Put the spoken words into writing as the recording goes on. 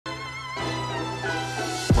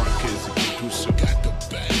producer got the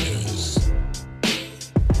bangers.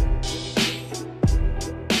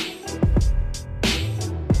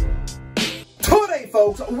 Today,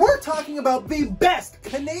 folks, we're talking about the best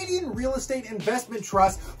Canadian real estate investment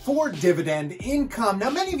trust for dividend income. Now,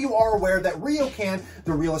 many of you are aware that Riocan,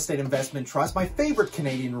 the real estate investment trust, my favorite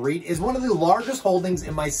Canadian REIT, is one of the largest holdings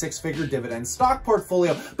in my six-figure dividend stock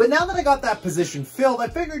portfolio. But now that I got that position filled, I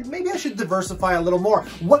figured maybe I should diversify a little more.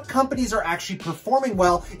 What companies are actually performing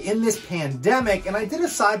well in this pandemic? And I did a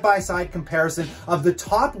side-by-side comparison of the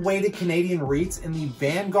top-weighted Canadian REITs in the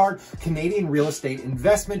Vanguard Canadian Real Estate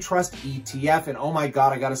Investment Trust ETF. And oh my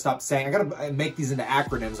God, I gotta stop saying, I gotta make these into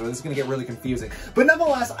acronyms or this is gonna get really confusing. But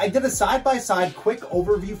nonetheless, I did a side-by-side quick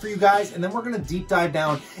overview for you guys, and then we're gonna deep dive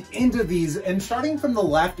down into these. And starting from the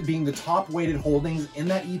left being the top weighted holdings in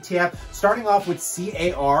that ETF, starting off with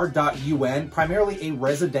CAR.UN, primarily a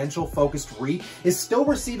residential focused REIT, is still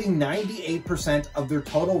receiving 98% of their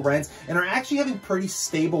total rents and are actually having pretty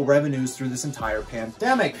stable revenues through this entire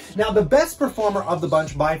pandemic. Now, the best performer of the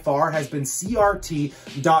bunch by far has been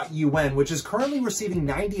CRT.UN, which is currently receiving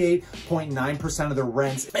 98.9% of their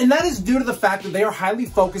rents. And that is due to the fact that they are highly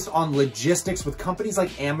focused on logistics, with companies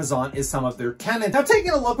like Amazon as some of their tenants. Now,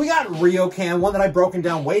 taking a look, we got Riocan, one that I've broken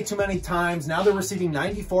down way too many times. Now they're receiving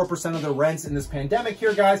 94% of their rents in this pandemic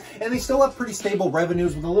here, guys, and they still have pretty stable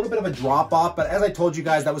revenues with a little bit of a drop off. But as I told you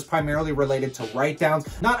guys, that was primarily related to write-downs,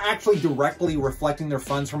 not actually directly reflecting their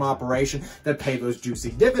funds from operation that pay those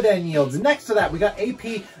juicy dividend yields. Next to that, we got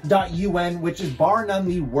AP.UN, which is bar none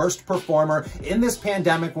the worst performer in this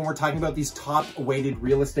pandemic when we're talking about these top weighted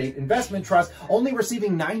real estate investment trusts, only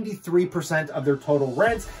receiving 93% of their total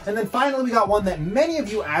rents. And then finally, we got one that many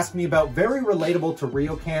of you asked me about, very relatable to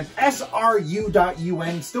Riocan,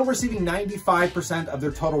 SRU.UN, still receiving 95% of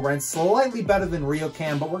their total rents, slightly better than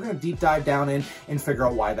Riocan, but we're going to deep dive down in and figure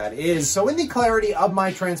out why that is. So in the clarity of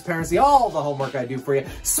my transparency, all the homework I do for you,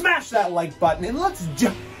 smash that like button and let's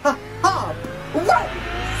jump right.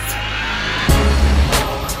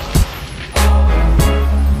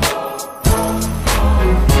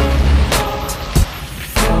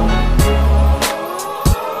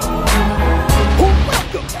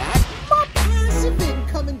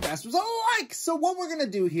 So what we're going to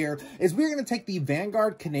do here is we're going to take the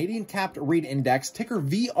Vanguard Canadian Capped REIT Index, ticker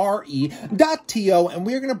VRE.TO, and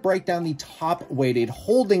we're going to break down the top weighted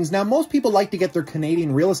holdings. Now, most people like to get their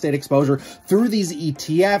Canadian real estate exposure through these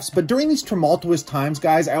ETFs, but during these tumultuous times,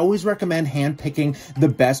 guys, I always recommend handpicking the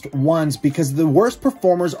best ones, because the worst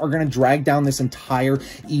performers are going to drag down this entire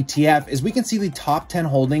ETF. As we can see, the top 10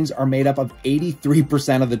 holdings are made up of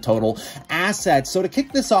 83% of the total assets. So to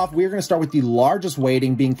kick this off, we're going to start with the largest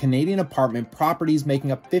weighting, being Canadian apartment properties,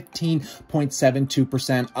 making up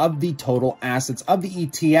 15.72% of the total assets of the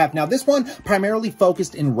ETF. Now, this one, primarily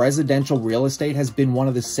focused in residential real estate, has been one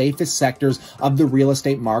of the safest sectors of the real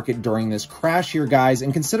estate market during this crash here, guys.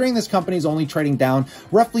 And considering this company is only trading down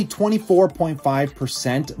roughly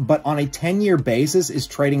 24.5%, but on a 10-year basis is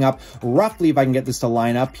trading up roughly, if I can get this to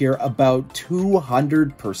line up here, about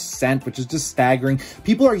 200%, which is just staggering.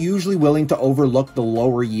 People are usually willing to overlook the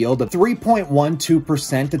lower yield of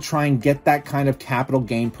 3.12% to try and get that kind of capital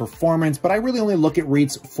gain performance, but I really only look at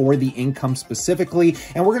REITs for the income specifically,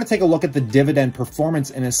 and we're going to take a look at the dividend performance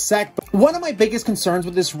in a sec. But one of my biggest concerns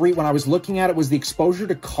with this REIT when I was looking at it was the exposure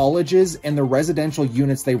to colleges and the residential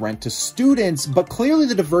units they rent to students, but clearly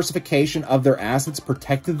the diversification of their assets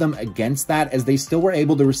protected them against that, as they still were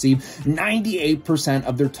able to receive 98%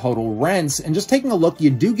 of their total rents. And just taking a look, you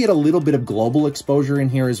do get a little bit of global exposure in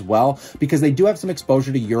here as well, because they do have some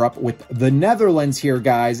exposure to Europe with the Netherlands here,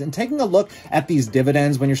 guys. And taking a look at these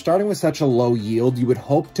dividends, when you're starting with such a low yield, you would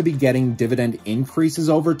hope to be getting dividend increases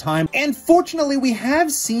over time. And fortunately, we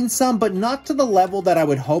have seen some, but not to the level that I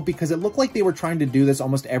would hope, because it looked like they were trying to do this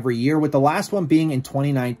almost every year, with the last one being in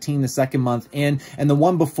 2019, the second month in, and the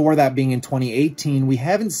one before that being in 2018. We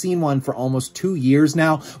haven't seen one for almost 2 years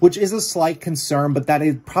now, which is a slight concern, but that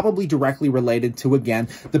is probably directly related to, again,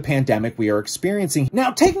 the pandemic we are experiencing.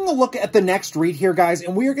 Now, taking a look at the next REIT here, guys,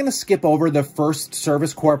 and we are going to skip over the First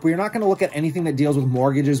Service Corp. We are not going to look at anything that deals with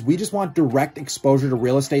mortgages. We just want direct exposure to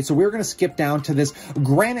real estate. So we're going to skip down to this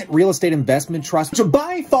Granite Real Estate Investment Trust, which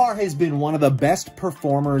by far has been one of the best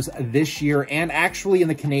performers this year, and actually in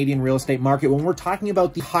the Canadian real estate market when we're talking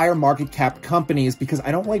about the higher market cap companies, because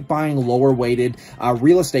I don't like buying lower weighted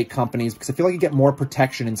real estate companies, because I feel like you get more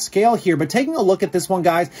protection and scale here. But taking a look at this one,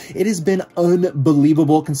 guys, it has been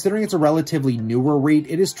unbelievable considering it's a relatively newer REIT.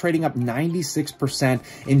 It is trading up 96%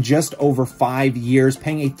 in just over 5 years,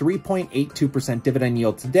 paying a 3.82% dividend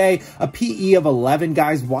yield today, a PE of 11.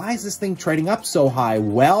 Guys, why is this thing trading up so high?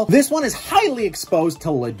 Well, this one is highly exposed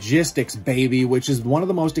to logistics, baby, which is one of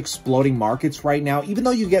the most exploding markets right now. Even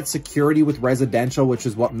though you get security with residential, which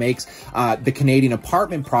is what makes the Canadian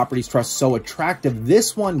Apartment Properties Trust so attractive,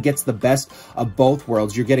 this one gets the best of both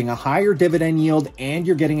worlds. You're getting a higher dividend yield and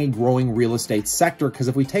you're getting a growing real estate sector, because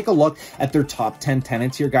if we take a look at their top 10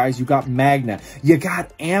 tenants here, guys, you got Magna, you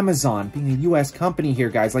got Amazon, being a US company here,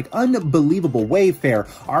 guys, like unbelievable, Wayfair,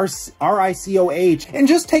 RICOH, and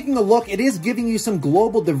just taking a look, it is giving you some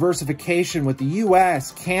global diversification with the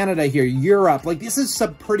US, Canada here, Europe. Like, this is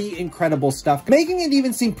some pretty incredible stuff, making it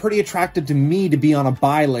even seem pretty attractive to me to be on a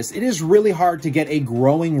buy list. It is really hard to get a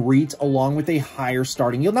growing REIT along with a higher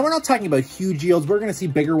starting yield. Now, we're not talking about huge yields. We're going to see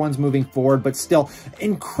bigger ones moving forward, but still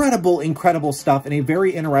incredible stuff in a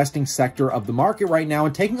very interesting sector of the market right now.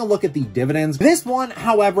 And taking a look at the dividends, this one,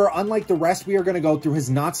 however, unlike the rest we are going to go through, has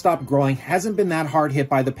not stopped growing, hasn't been that hard hit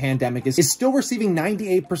by the pandemic, is still receiving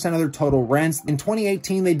 98% of their total rents. In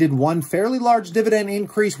 2018, they did one fairly large dividend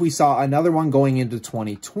increase. We saw another one going into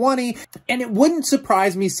 2020, and it wouldn't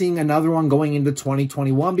surprise me seeing another one going into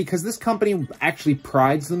 2021, because this company actually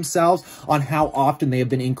prides themselves on how often they have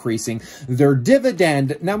been increasing their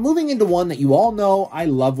dividend. Now, moving into one that you all know I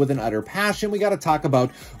love with an utter passion, we got to talk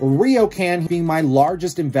about Riocan, being my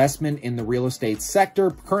largest investment in the real estate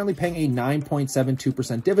sector, currently paying a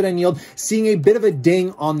 9.72% dividend yield, seeing a bit of a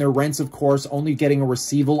ding on their rents, of course, only getting a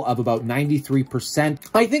receivable of about 93%.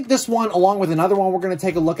 I think this one, along with another one we're going to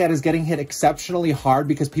take a look at, is getting hit exceptionally hard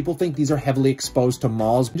because people think these are heavily exposed to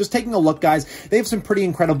malls. Just taking a look, guys, they have some pretty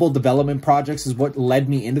incredible development projects is what led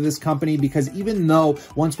me into this company, because even though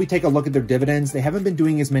once we take a look at their dividends, they haven't been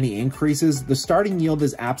doing as many increases, the starting yield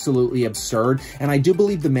is absolutely absurd. And I do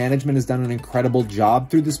believe the management has done an incredible job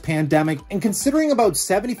through this pandemic. And considering about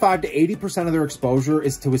 75 to 80% of their exposure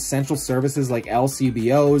is to essential services like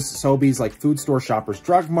LCBOs, Sobeys, like Food Store, Shoppers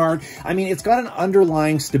Drug Mart, I mean, it's got an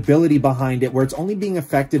underlying stability behind it where it's only being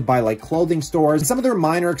affected by like clothing stores and some of their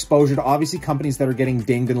minor exposure to obviously companies that are getting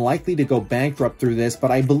dinged and likely to go bankrupt through this.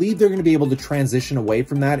 But I believe they're going to be able to transition away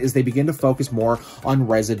from that as they begin to focus more on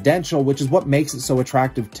residential, which is what makes it so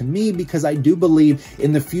attractive to me, because I do believe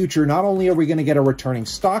in the future, not only are we going to get a returning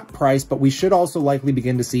stock price, but we should also likely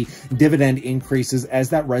begin to see dividend increases as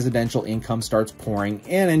that residential income starts pouring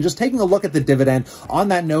in. And just taking a look at the dividend on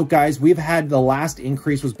that note, guys, we've had the last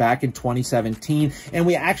increase was back in 2017, and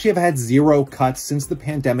we actually have had 0 cuts since the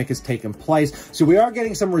pandemic has taken place. So we are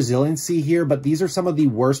getting some resiliency here, but these are some of the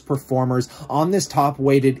worst performers on this top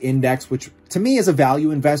weighted index, which to me as a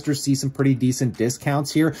value investor see some pretty decent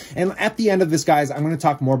discounts here. And at the end of this, guys, I'm going to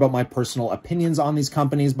talk more about my personal opinions on these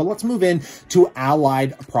companies, but let's move in to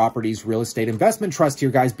Allied Properties Real Estate Investment Trust here,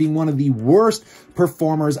 guys, being one of the worst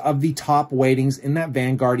performers of the top weightings in that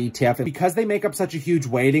Vanguard ETF. And because they make up such a huge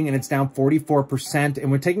weighting and it's down 44%,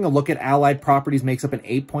 and we're taking a look at Allied Properties makes up an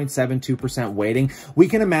 8.72% weighting, we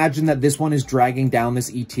can imagine that this one is dragging down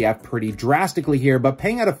this ETF pretty drastically here. But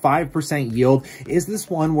paying at a 5% yield, is this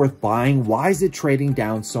one worth buying? Why is it trading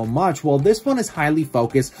down so much? Well, this one is highly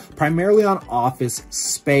focused primarily on office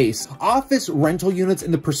space. Office rental units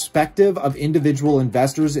in the perspective of individual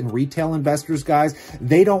investors and retail investors, guys,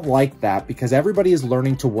 they don't like that because everybody is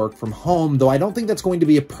learning to work from home, though I don't think that's going to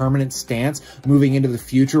be a permanent stance moving into the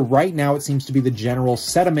future. Right now, it seems to be the general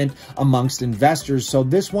sentiment amongst investors. So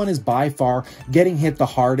this one is by far getting hit the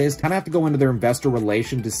hardest. Kind of have to go into their investor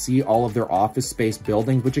relation to see all of their office space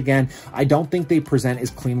buildings, which again, I don't think they present as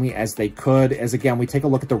cleanly as they could. As again, we take a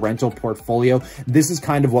look at the rental portfolio, this is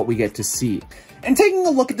kind of what we get to see. And taking a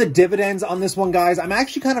look at the dividends on this one, guys, I'm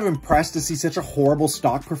actually kind of impressed to see such a horrible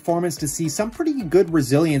stock performance, to see some pretty good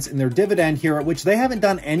resilience in their dividend here, at which they haven't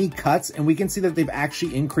done any cuts, and we can see that they've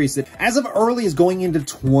actually increased it as of early as going into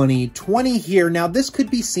 2020 here. Now, this could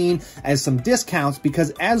be seen as some discounts because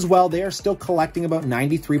as well, they are still collecting about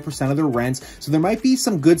 93% of their rents. So there might be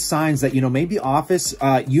some good signs that, you know, maybe office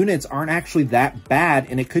units aren't actually that bad,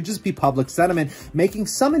 and it could just be public sentiment, making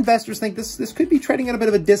some investors think this could be trading at a bit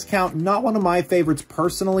of a discount. Not one of my favorites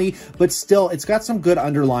personally, but still, it's got some good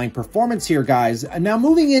underlying performance here, guys. And now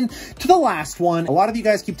moving in to the last one, a lot of you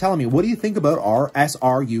guys keep telling me, what do you think about our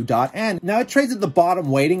SRU.UN? Now, it trades at the bottom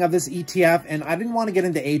weighting of this ETF, and I didn't want to get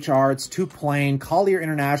into HR. It's too plain. Collier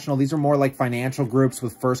International, these are more like financial groups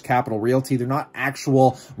with First Capital Realty. They're not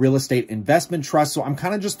actual real estate investment trusts, so I'm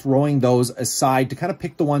kind of just throwing those aside to kind of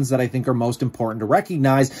pick the ones that I think are most important to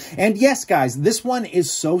recognize. And yes, guys, this one is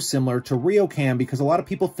so similar to Riocan because a lot of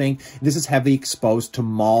people think this is heavily exposed to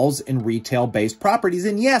malls and retail-based properties.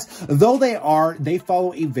 And yes, though they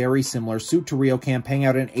follow a very similar suit to Riocan Riocan, paying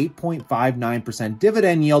out an 8.59%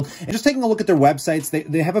 dividend yield. And just taking a look at their websites,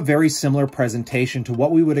 they have a very similar presentation to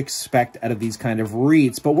what we would expect out of these kind of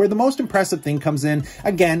REITs. But where the most impressive thing comes in,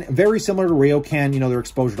 again, very similar to Riocan, you know, their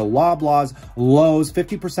exposure to Loblaws, Lowe's,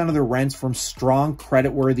 50% of their rents from strong,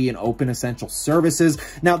 creditworthy, and open essential services.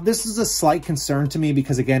 Now, this is a slight concern to me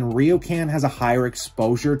because, again, Riocan has a higher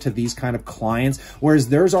exposure to these kind of clients, whereas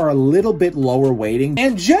theirs are a little bit lower weighting.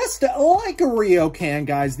 And just like a Riocan,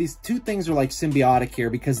 guys, these two things are like symbiotic here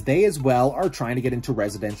because they as well are trying to get into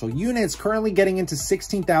residential units, currently getting into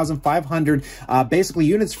 16,500 basically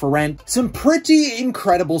units for rent. Some pretty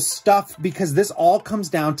incredible stuff because this all comes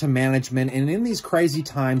down to management, and in these crazy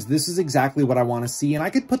times, this is exactly what I want to see. And I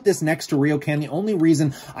could put this next to Riocan. The only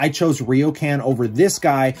reason I chose Riocan over this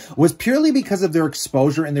guy was purely because of their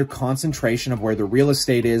exposure and their concentration of where the real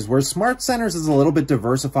estate is, where Smart Centers is a little bit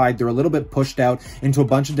diversified. They're a little bit pushed out into a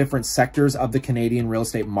bunch of different sectors of the Canadian real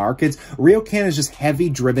estate markets. Riocan is just heavy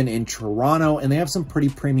driven in Toronto, and they have some pretty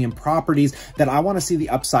premium properties that I want to see the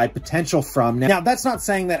upside potential from. Now, that's not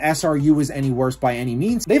saying that SRU is any worse by any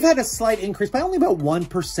means. They've had a slight increase by only about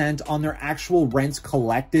 1% on their actual rents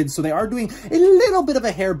collected, so they are doing a little bit of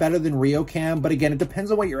a hair better than Riocan, but again, it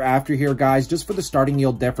depends on what you're after here, guys. Just for the starting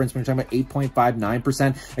yield difference, when you're talking about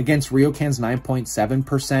 8.59% against Riocan's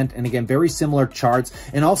 9.7%, and again, very similar charts,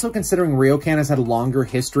 and also considering Riocan has had a longer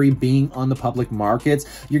history being on the public markets,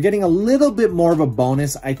 you're getting a little bit more of a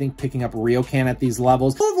bonus, I think, picking up Riocan at these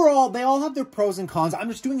levels. Overall, they all have their pros and cons. I'm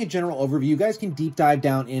just doing a general overview. You guys can deep dive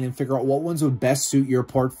down in and figure out what ones would best suit your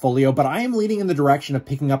portfolio, but I am leaning in the direction of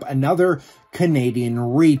picking up another Canadian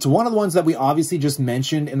REIT, one of the ones that we obviously just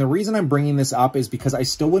mentioned. And the reason I'm bringing this up is because I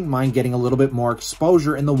still wouldn't mind getting a little bit more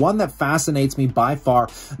exposure. And the one that fascinates me by far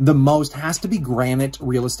the most has to be Granite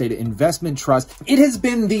Real Estate Investment Trust. It has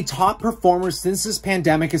been the top performer since this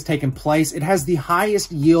pandemic has taken place. It has the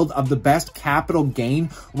highest yield of the best capital gain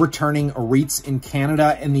returning REITs in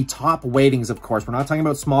Canada, and the top weightings, of course. We're not talking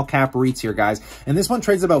about small cap REITs here, guys. And this one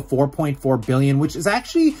trades about 4.4 billion, which is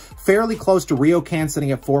actually fairly close to Riocan,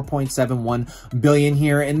 sitting at 4.71 billion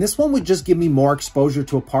here. And this one would just give me more exposure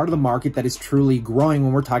to a part of the market that is truly growing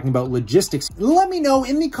when we're talking about logistics. Let me know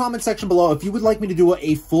in the comment section below if you would like me to do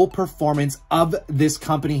a full performance of this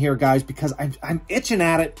company here, guys, because I'm itching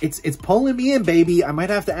at it. It's pulling me in, baby. I might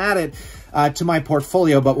have to add it to my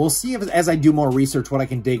portfolio, but we'll see if, as I do more research, what I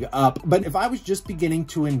can dig up. But if I was just beginning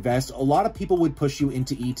to invest, a lot of people would push you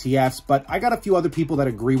into ETFs, but I got a few other people that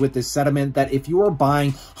agree with this sentiment that if you are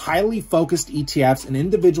buying highly focused ETFs in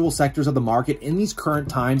individual sectors of the market in these current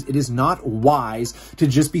times, it is not wise to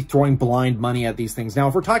just be throwing blind money at these things. Now,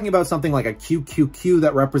 if we're talking about something like a QQQ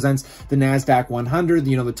that represents the NASDAQ 100,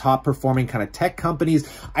 you know, the top performing kind of tech companies,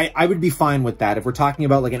 I would be fine with that. If we're talking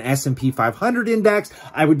about like an S&P 500 index,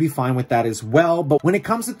 I would be fine with that as well. But when it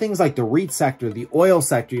comes to things like the REIT sector, the oil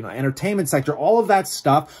sector, you know, entertainment sector, all of that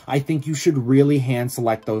stuff, I think you should really hand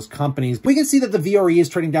select those companies. We can see that the VRE is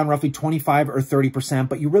trading down roughly 25 or 30%,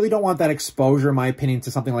 but you really don't want that exposure, in my opinion,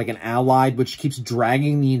 to something like an Allied, which keeps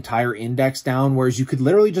dragging the entire index down, whereas you could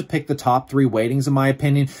literally just pick the top three weightings, in my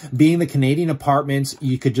opinion. Being the Canadian apartments,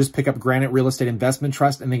 you could just pick up Granite Real Estate Investment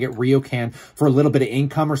Trust and then get Riocan for a little bit of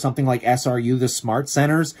income, or something like SRU, the Smart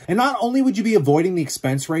Centers. And not only would you be avoiding the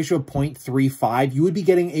expense ratio of 0.35, you would be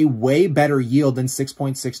getting a way better yield than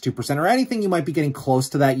 6.62%, or anything you might be getting close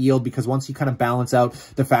to that yield, because once you kind of balance out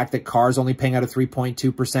the fact that CAR is only paying out a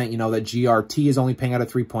 3.2%, you know, that GRT is only paying out a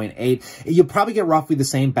 3.8, you'll probably get roughly the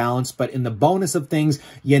same balance, but in the bonus of things,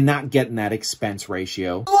 you're not getting that expense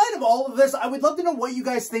ratio. In light of all of this, I would love to know what you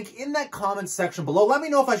guys think in that comment section below. Let me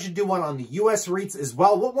know if I should do one on the US REITs as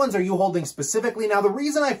well. What ones are you holding specifically? Now, the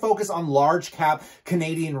reason I focus on large cap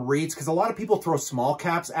Canadian REITs, because a lot of people throw small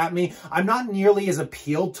caps at me, I'm not nearly as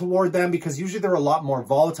appealed toward them because usually they're a lot more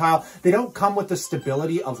volatile. They don't come with the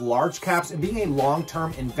stability of large caps, and being a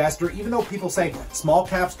long-term investor, even though people say small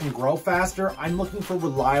caps can grow faster, I'm looking for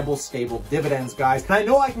reliable, stable dividends, guys. And I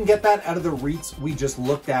know I can get that out of the REITs we just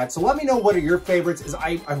looked at. So let me know what are your favorites, is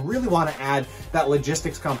I really want to add that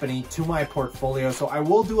logistics company to my portfolio. So I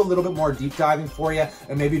will do a little bit more deep diving for you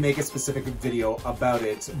and maybe make a specific video about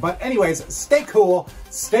it. But anyways, stay cool,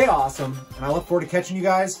 stay awesome, and I look forward to catching you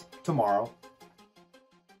guys tomorrow.